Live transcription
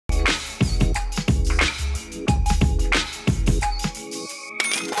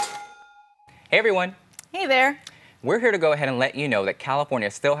Hey everyone. Hey there. We're here to go ahead and let you know that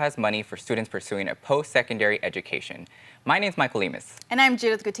California still has money for students pursuing a post-secondary education. My name's Michael Lemus. And I'm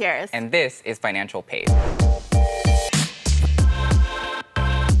Judith Gutierrez. And this is Financial Aid.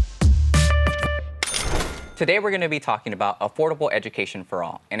 Today we're going to be talking about affordable education for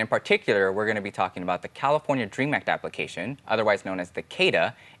all. And in particular, we're going to be talking about the California DREAM Act application, otherwise known as the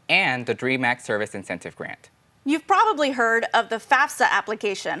CADAA, and the DREAM Act Service Incentive Grant. You've probably heard of the FAFSA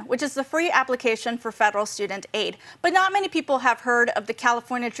application, which is the free application for federal student aid. But not many people have heard of the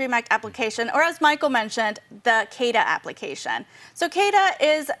California DREAM Act application, or as Michael mentioned, the CADAA application. So CADAA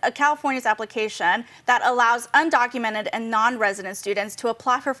is California's application that allows undocumented and non-resident students to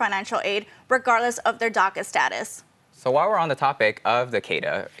apply for financial aid regardless of their DACA status. So while we're on the topic of the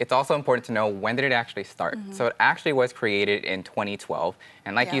CADAA, it's also important to know when did it actually start. So it actually was created in 2012.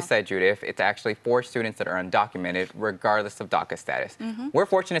 And like you said, Judith, it's actually for students that are undocumented regardless of DACA status. We're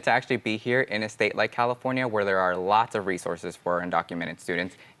fortunate to actually be here in a state like California where there are lots of resources for undocumented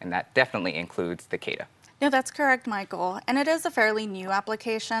students, and that definitely includes the CADAA. No, that's correct, Michael. And it is a fairly new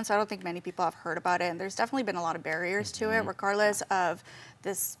application, so I don't think many people have heard about it. And there's definitely been a lot of barriers to it, regardless of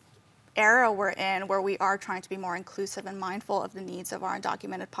this era we're in, where we are trying to be more inclusive and mindful of the needs of our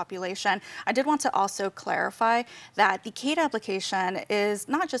undocumented population. I did want to also clarify that the CADAA application is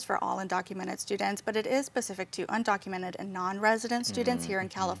not just for all undocumented students, but it is specific to undocumented and non-resident students here in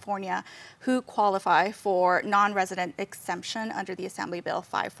California who qualify for non-resident exemption under the Assembly Bill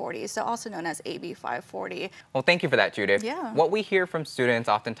 540, so also known as AB 540. Well, thank you for that, Judith. Yeah. What we hear from students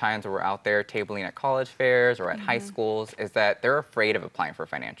oftentimes when we're out there tabling at college fairs or at high schools is that they're afraid of applying for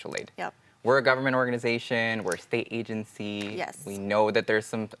financial aid. Yep. We're a government organization, we're a state agency. Yes. We know that there's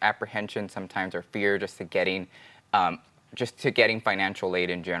some apprehension sometimes or fear just to getting financial aid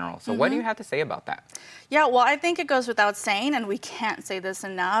in general. So what do you have to say about that? Yeah, well, I think it goes without saying, and we can't say this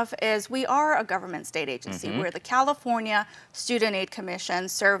enough, is we are a government state agency. We're the California Student Aid Commission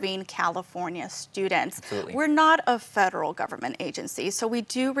serving California students. Absolutely. We're not a federal government agency, so we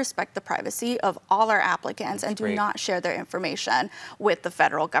do respect the privacy of all our applicants and do not share their information with the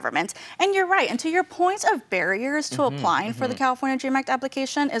federal government. And you're right, and to your point of barriers to applying for the California DREAM Act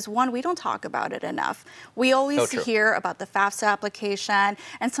application is one, we don't talk about it enough. We always hear about the FAFSA application,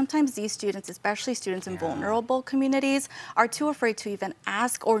 and sometimes these students, especially students in vulnerable communities, are too afraid to even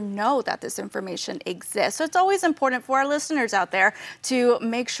ask or know that this information exists. So it's always important for our listeners out there to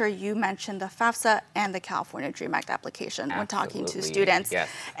make sure you mention the FAFSA and the California DREAM Act application when talking to students. Yes.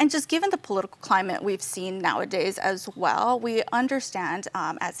 And just given the political climate we've seen nowadays as well, we understand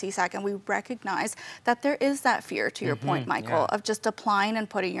at CSAC and we recognize that there is that fear, to your point, Michael, of just applying and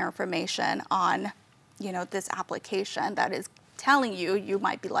putting your information on this application that is telling you you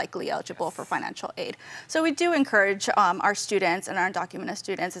might be likely eligible for financial aid. So we do encourage our students and our undocumented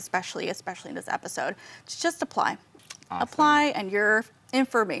students, especially in this episode, to just apply. Awesome. Apply, and your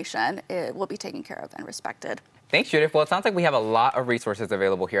information will be taken care of and respected. Thanks, Judith. Well, it sounds like we have a lot of resources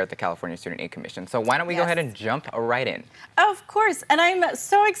available here at the California Student Aid Commission. So why don't we go ahead and jump right in? Of course. And I'm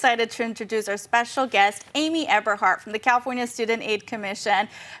so excited to introduce our special guest, Amy Eberhardt from the California Student Aid Commission,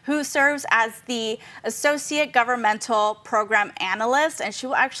 who serves as the Associate Governmental Program Analyst. And she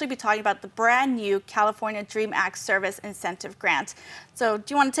will actually be talking about the brand new California DREAM Act Service Incentive Grant. So do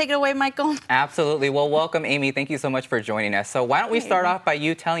you want to take it away, Michael? Absolutely. Well, welcome, Amy. Thank you so much for joining us. So why don't we start off by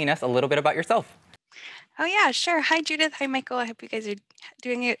you telling us a little bit about yourself? Oh, yeah, sure. Hi, Judith. Hi, Michael. I hope you guys are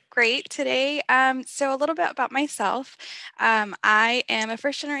doing it great today. So a little bit about myself. I am a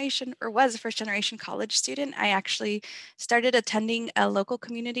was a first-generation college student. I actually started attending a local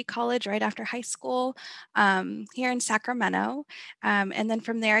community college right after high school here in Sacramento. And then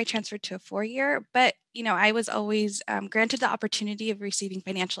from there, I transferred to a four-year. But I was always granted the opportunity of receiving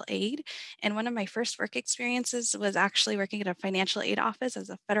financial aid. And one of my first work experiences was actually working at a financial aid office as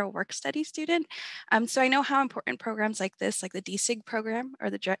a federal work study student. So I know how important programs like this, like the DSIG program or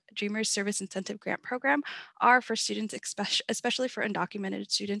the Dreamers Service Incentive Grant program, are for students, especially for undocumented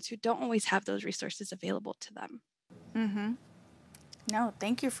students who don't always have those resources available to them. No,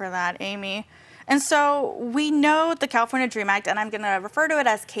 thank you for that, Amy. And so we know the California DREAM Act, and I'm going to refer to it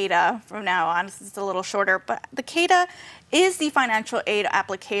as CADAA from now on. It's a little shorter, but the CADAA is the financial aid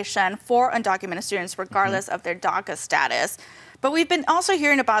application for undocumented students, regardless of their DACA status. But we've been also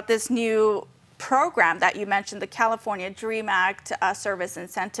hearing about this new program that you mentioned, the California DREAM Act Service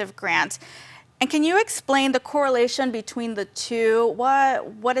Incentive Grant. And can you explain the correlation between the two?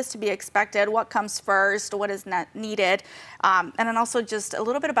 What is to be expected? What comes first? What is needed? And then also just a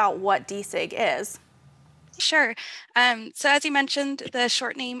little bit about what DSIG is. Sure. So as you mentioned, the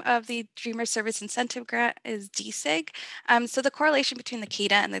short name of the Dreamer Service Incentive Grant is DSIG. So the correlation between the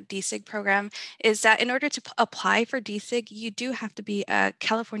CADAA and the DSIG program is that in order to apply for DSIG, you do have to be a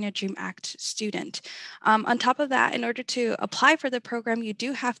California Dream Act student. On top of that, in order to apply for the program, you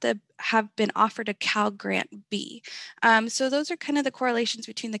do have to have been offered a Cal Grant B. So those are kind of the correlations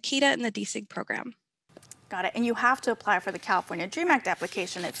between the CADAA and the DSIG program. Got it. And you have to apply for the California Dream Act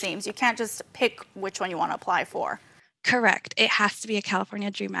application, it seems. You can't just pick which one you want to apply for. Correct. It has to be a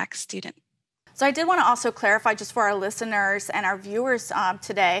California Dream Act student. So I did want to also clarify, just for our listeners and our viewers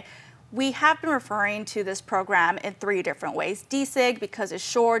today, we have been referring to this program in 3 different ways. DSIG, because it's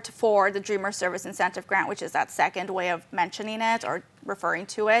short for the Dreamer Service Incentive Grant, which is that second way of mentioning it or referring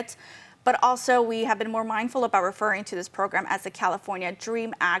to it. But also, we have been more mindful about referring to this program as the California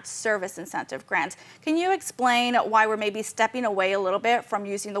Dream Act Service Incentive Grant. Can you explain why we're maybe stepping away a little bit from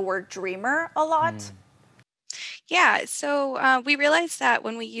using the word dreamer a lot? Yeah, so we realized that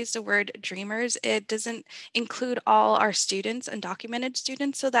when we use the word dreamers, it doesn't include all our students, undocumented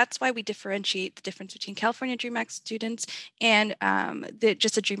students. So that's why we differentiate the difference between California Dream Act students and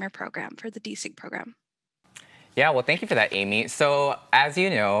just a dreamer program for the DSIG program. Yeah, well, thank you for that, Amy. So as you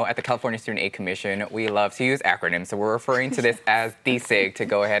know, at the California Student Aid Commission, we love to use acronyms. So we're referring to this as DSIG to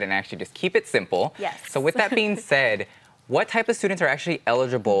go ahead and actually just keep it simple. Yes. So with that being said, what type of students are actually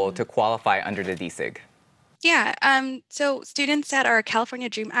eligible to qualify under the DSIG? Yeah, so students that are California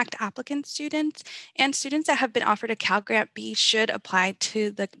Dream Act applicant students and students that have been offered a Cal Grant B should apply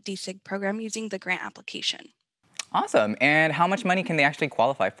to the DSIG program using the grant application. Awesome. And how much money can they actually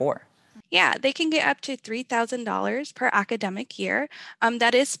qualify for? Yeah, they can get up to $3,000 per academic year.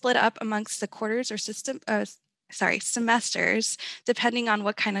 That is split up amongst the quarters or semesters, depending on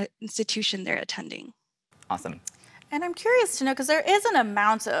what kind of institution they're attending. Awesome. And I'm curious to know, because there is an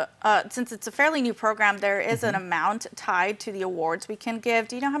amount, since it's a fairly new program, there is an amount tied to the awards we can give.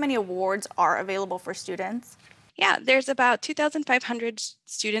 Do you know how many awards are available for students? Yeah, there's about 2,500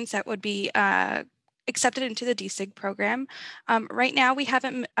 students that would be accepted into the DSIG program. Right now, we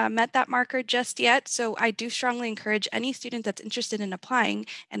haven't met that marker just yet, so I do strongly encourage any student that's interested in applying,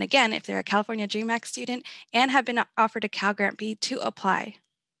 and again, if they're a California Dream Act student and have been offered a Cal Grant B, to apply.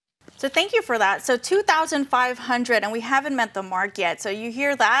 So thank you for that. So 2,500, and we haven't met the mark yet. So you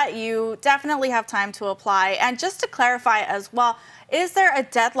hear that, you definitely have time to apply. And just to clarify as well, is there a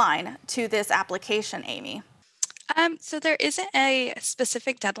deadline to this application, Amy? So there isn't a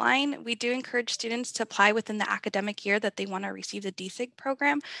specific deadline. We do encourage students to apply within the academic year that they want to receive the DSIG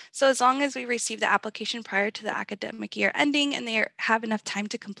program. So as long as we receive the application prior to the academic year ending and they have enough time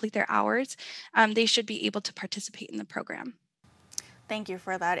to complete their hours, they should be able to participate in the program. Thank you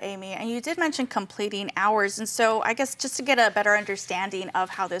for that, Amy. And you did mention completing hours. And so I guess just to get a better understanding of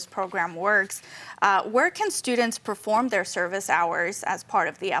how this program works, where can students perform their service hours as part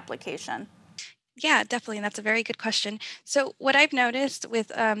of the application? Yeah, definitely. And that's a very good question. So what I've noticed with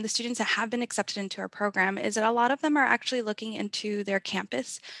the students that have been accepted into our program is that a lot of them are actually looking into their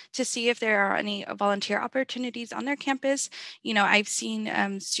campus to see if there are any volunteer opportunities on their campus. You know, I've seen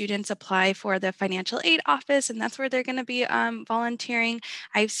students apply for the financial aid office, and that's where they're going to be volunteering.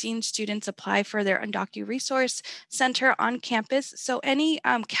 I've seen students apply for their undocumented resource center on campus. So any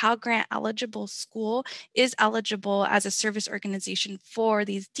Cal Grant eligible school is eligible as a service organization for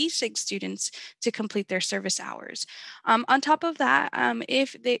these DSIG students to complete their service hours. On top of that,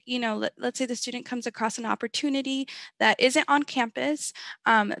 if they, let's say the student comes across an opportunity that isn't on campus,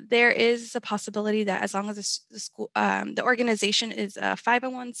 there is a possibility that as long as the school, the organization is a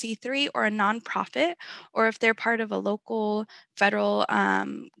 501c3 or a nonprofit, or if they're part of a local federal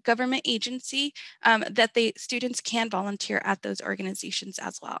government agency, that the students can volunteer at those organizations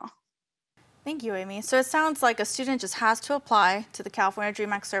as well. Thank you, Amy. So it sounds like a student just has to apply to the California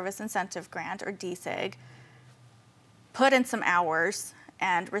Dream Act Service Incentive Grant, or DSIG, put in some hours,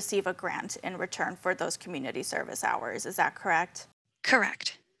 and receive a grant in return for those community service hours. Is that correct?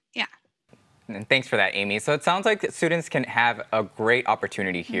 Correct. Yeah. And thanks for that, Amy. So it sounds like students can have a great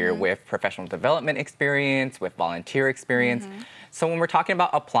opportunity here with professional development experience, with volunteer experience. So when we're talking about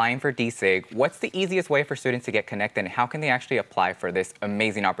applying for DSIG, what's the easiest way for students to get connected, and how can they actually apply for this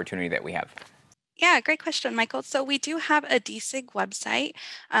amazing opportunity that we have? Yeah, great question, Michael. So we do have a DSIG website.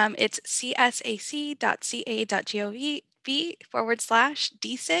 It's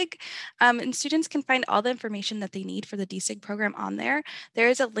csac.ca.gov/DSIG. And students can find all the information that they need for the DSIG program on there. There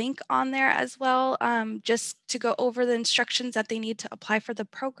is a link on there as well, just to go over the instructions that they need to apply for the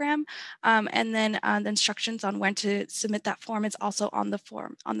program. And then the instructions on when to submit that form is also on the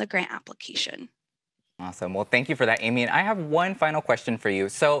form, on the grant application. Awesome. Well, thank you for that, Amy. And I have one final question for you.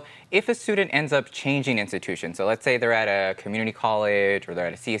 So if a student ends up changing institution, so let's say they're at a community college or they're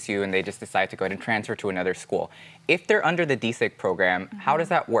at a CSU and they just decide to go ahead and transfer to another school. If they're under the DSIG program, how does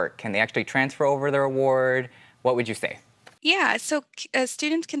that work? Can they actually transfer over their award? What would you say? Yeah, so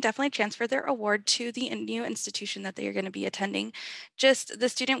students can definitely transfer their award to the new institution that they are going to be attending. Just the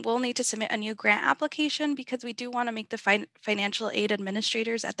student will need to submit a new grant application because we do want to make the financial aid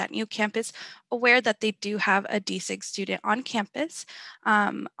administrators at that new campus aware that they do have a DSIG student on campus.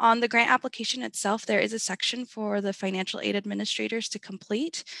 On the grant application itself, there is a section for the financial aid administrators to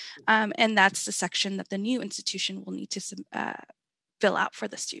complete, and that's the section that the new institution will need to fill out for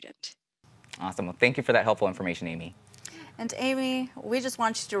the student. Awesome. Well, thank you for that helpful information, Amy. And Amy, we just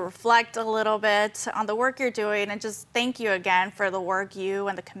want you to reflect a little bit on the work you're doing and just thank you again for the work you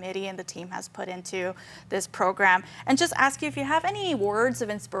and the committee and the team has put into this program. And just ask you if you have any words of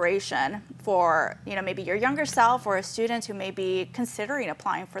inspiration for, maybe your younger self or a student who may be considering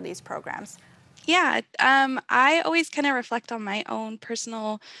applying for these programs. Yeah, I always kind of reflect on my own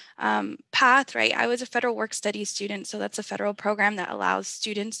personal path, right? I was a federal work studies student, so that's a federal program that allows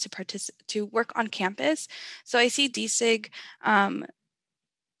students to work on campus. So I see DSIG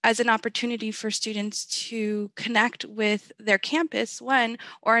as an opportunity for students to connect with their campus,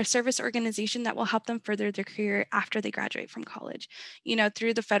 or a service organization that will help them further their career after they graduate from college.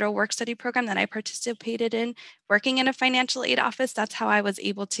 Through the federal work study program that I participated in, working in a financial aid office, that's how I was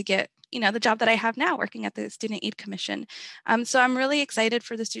able to get the job that I have now, working at the Student Aid Commission. So I'm really excited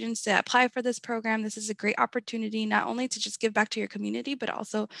for the students to apply for this program. This is a great opportunity, not only to just give back to your community, but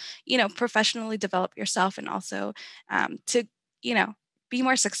also, professionally develop yourself and also to, be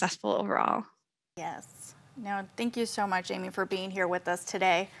more successful overall. Yes. No, thank you so much, Amy, for being here with us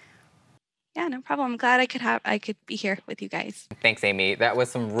today. Yeah, no problem. I'm glad I could be here with you guys. Thanks, Amy. That was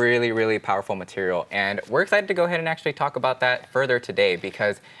some really, really powerful material. And we're excited to go ahead and actually talk about that further today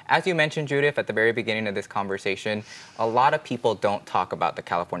because, as you mentioned, Judith, at the very beginning of this conversation, a lot of people don't talk about the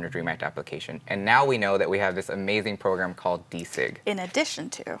California Dream Act application. And now we know that we have this amazing program called DSIG. In addition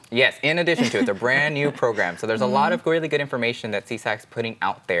to. Yes, in addition to. It's a brand new program. So there's a lot of really good information that CSAC's putting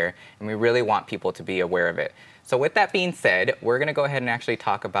out there, and we really want people to be aware of it. So with that being said, we're going to go ahead and actually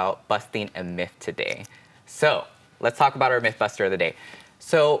talk about busting a myth today. So let's talk about our Mythbuster of the day.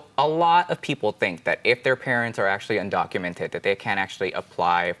 So a lot of people think that if their parents are actually undocumented, that they can't actually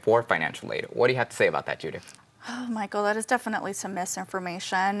apply for financial aid. What do you have to say about that, Judith? Oh, Michael, that is definitely some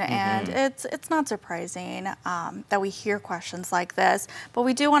misinformation, and it's not surprising that we hear questions like this, but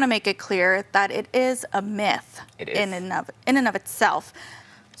we do want to make it clear that it is a myth in and of itself.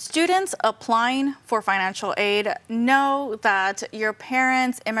 Students applying for financial aid know that your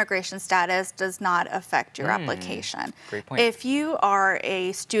parents' immigration status does not affect your application. Great point. If you are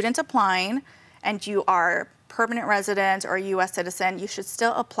a student applying and you are permanent resident or U.S. citizen, you should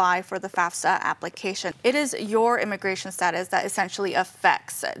still apply for the FAFSA application. It is your immigration status that essentially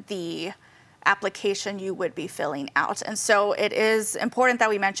affects the application you would be filling out. And so it is important that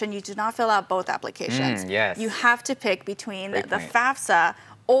we mention you do not fill out both applications. Yes. You have to pick between the FAFSA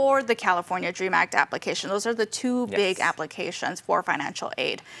or the California Dream Act application. Those are the two big applications for financial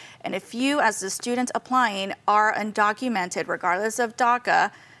aid. And if you, as a student applying, are undocumented, regardless of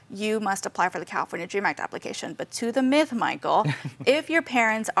DACA, you must apply for the California Dream Act application. But to the myth, Michael, if your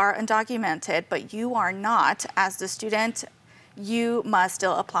parents are undocumented, but you are not, as the student, you must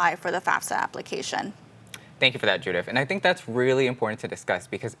still apply for the FAFSA application. Thank you for that, Judith. And I think that's really important to discuss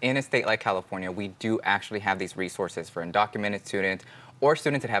because in a state like California, we do actually have these resources for undocumented students or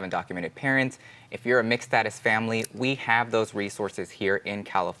students that have undocumented parents. If you're a mixed status family, we have those resources here in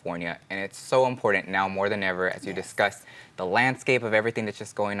California. And it's so important now more than ever as you discuss the landscape of everything that's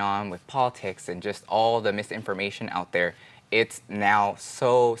just going on with politics and just all the misinformation out there. It's now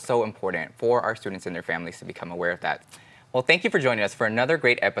so important for our students and their families to become aware of that. Well, thank you for joining us for another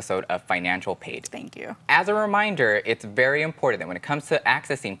great episode of Financial Paid. Thank you. As a reminder, it's very important that when it comes to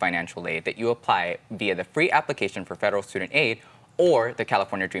accessing financial aid that you apply via the free application for federal student aid or the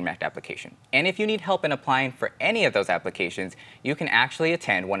California Dream Act application. And if you need help in applying for any of those applications, you can actually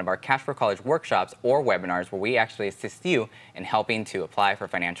attend one of our Cash for College workshops or webinars where we actually assist you in helping to apply for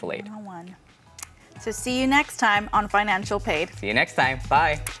financial aid. So see you next time on Financial Paid. See you next time.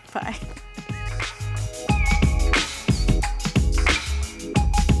 Bye. Bye.